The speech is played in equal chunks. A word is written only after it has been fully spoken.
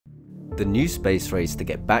The new space race to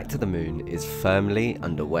get back to the moon is firmly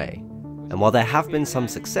underway. And while there have been some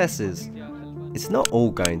successes, it's not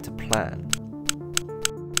all going to plan.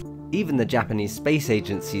 Even the Japanese Space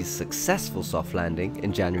Agency's successful soft landing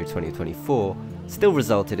in January 2024 still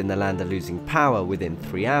resulted in the lander losing power within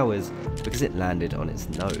 3 hours because it landed on its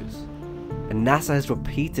nose. And NASA has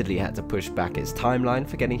repeatedly had to push back its timeline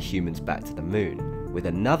for getting humans back to the moon, with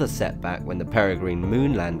another setback when the Peregrine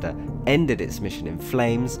moon lander ended its mission in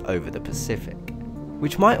flames over the Pacific.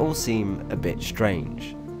 Which might all seem a bit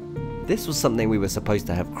strange. This was something we were supposed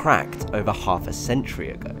to have cracked over half a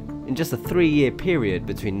century ago. In just a 3-year period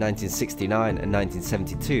between 1969 and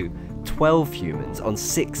 1972, 12 humans on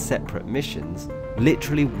 6 separate missions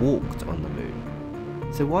literally walked on the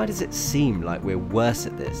moon. So why does it seem like we're worse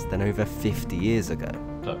at this than over 50 years ago?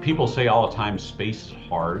 People say all the time space is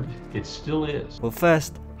hard. It still is. Well,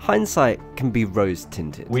 first, hindsight can be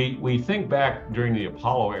rose-tinted. We think back during the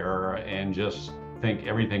Apollo era and just think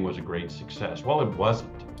everything was a great success. Well, it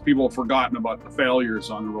wasn't. People have forgotten about the failures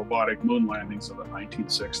on the robotic moon landings of the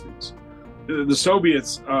 1960s. The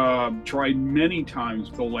Soviets tried many times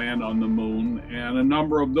to land on the moon, and a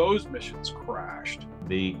number of those missions crashed.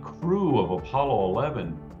 The crew of Apollo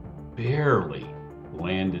 11 barely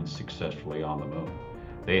landed successfully on the moon.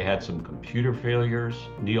 They had some computer failures.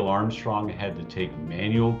 Neil Armstrong had to take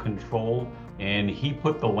manual control, and he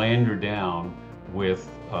put the lander down with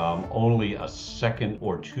only a second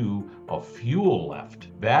or two of fuel left.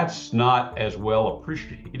 That's not as well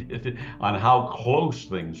appreciated on how close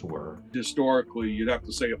things were. Historically, you'd have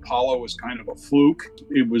to say Apollo was kind of a fluke.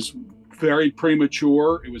 It was very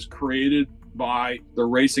premature. It was created by the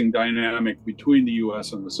racing dynamic between the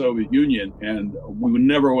US and the Soviet Union, and we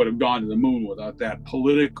never would have gone to the moon without that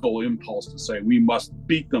political impulse to say we must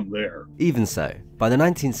beat them there. Even so, by the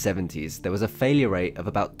 1970s, there was a failure rate of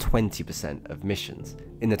about 20% of missions.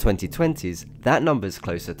 In the 2020s, that number is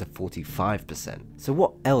closer to 45%. So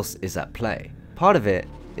what else is at play? Part of it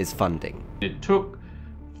is funding. It took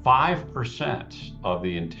 5% of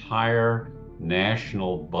the entire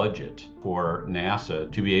national budget for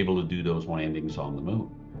NASA to be able to do those landings on the moon.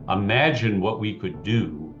 Imagine what we could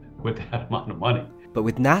do with that amount of money. But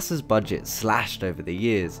with NASA's budget slashed over the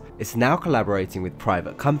years, it's now collaborating with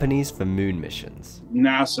private companies for moon missions.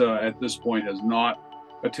 NASA at this point has not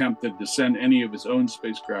attempted to send any of its own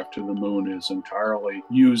spacecraft to the moon. It is entirely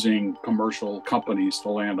using commercial companies to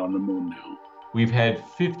land on the moon now. We've had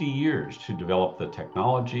 50 years to develop the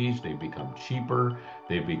technologies. They've become cheaper,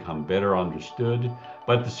 they've become better understood.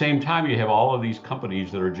 But at the same time, you have all of these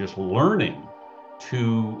companies that are just learning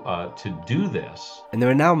to do this. And there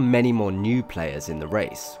are now many more new players in the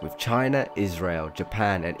race, with China, Israel,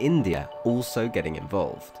 Japan, and India also getting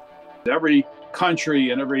involved. Every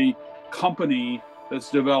country and every company that's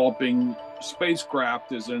developing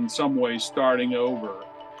spacecraft is in some way starting over,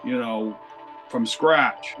 from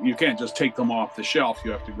scratch. You can't just take them off the shelf.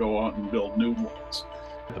 You have to go out and build new ones.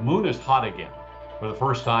 The moon is hot again for the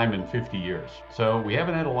first time in 50 years. So we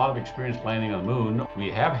haven't had a lot of experience landing on the moon. We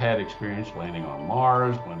have had experience landing on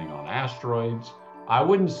Mars, landing on asteroids. I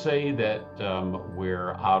wouldn't say that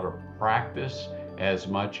we're out of practice as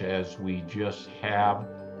much as we just have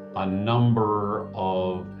a number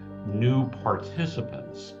of new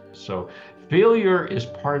participants. So failure is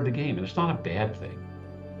part of the game, and it's not a bad thing.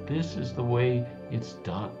 This is the way it's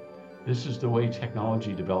done. This is the way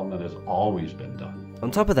technology development has always been done.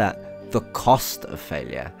 On top of that, the cost of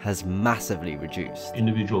failure has massively reduced.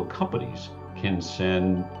 Individual companies can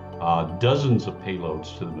send dozens of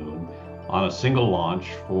payloads to the moon on a single launch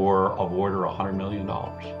for of order $100 million,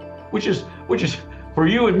 which is for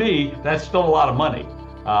you and me, that's still a lot of money.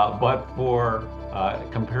 But for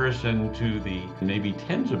comparison to the maybe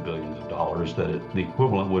tens of billions of dollars that the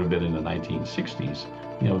equivalent would have been in the 1960s,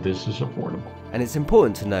 this is affordable. And it's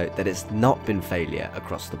important to note that it's not been failure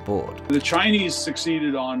across the board. The Chinese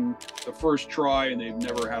succeeded on the first try, and they've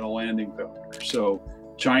never had a landing failure. So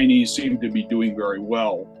Chinese seem to be doing very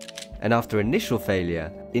well. And after initial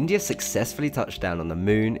failure, India successfully touched down on the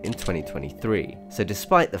moon in 2023. So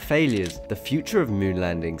despite the failures, the future of moon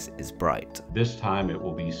landings is bright. This time it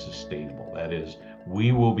will be sustainable. That is,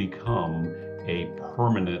 we will become a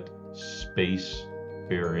permanent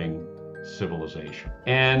space-faring civilization.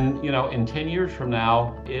 And, in 10 years from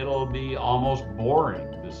now, it'll be almost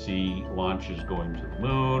boring to see launches going to the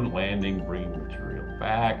moon, landing, bringing material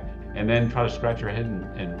back, and then try to scratch your head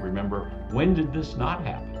and remember, when did this not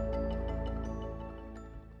happen?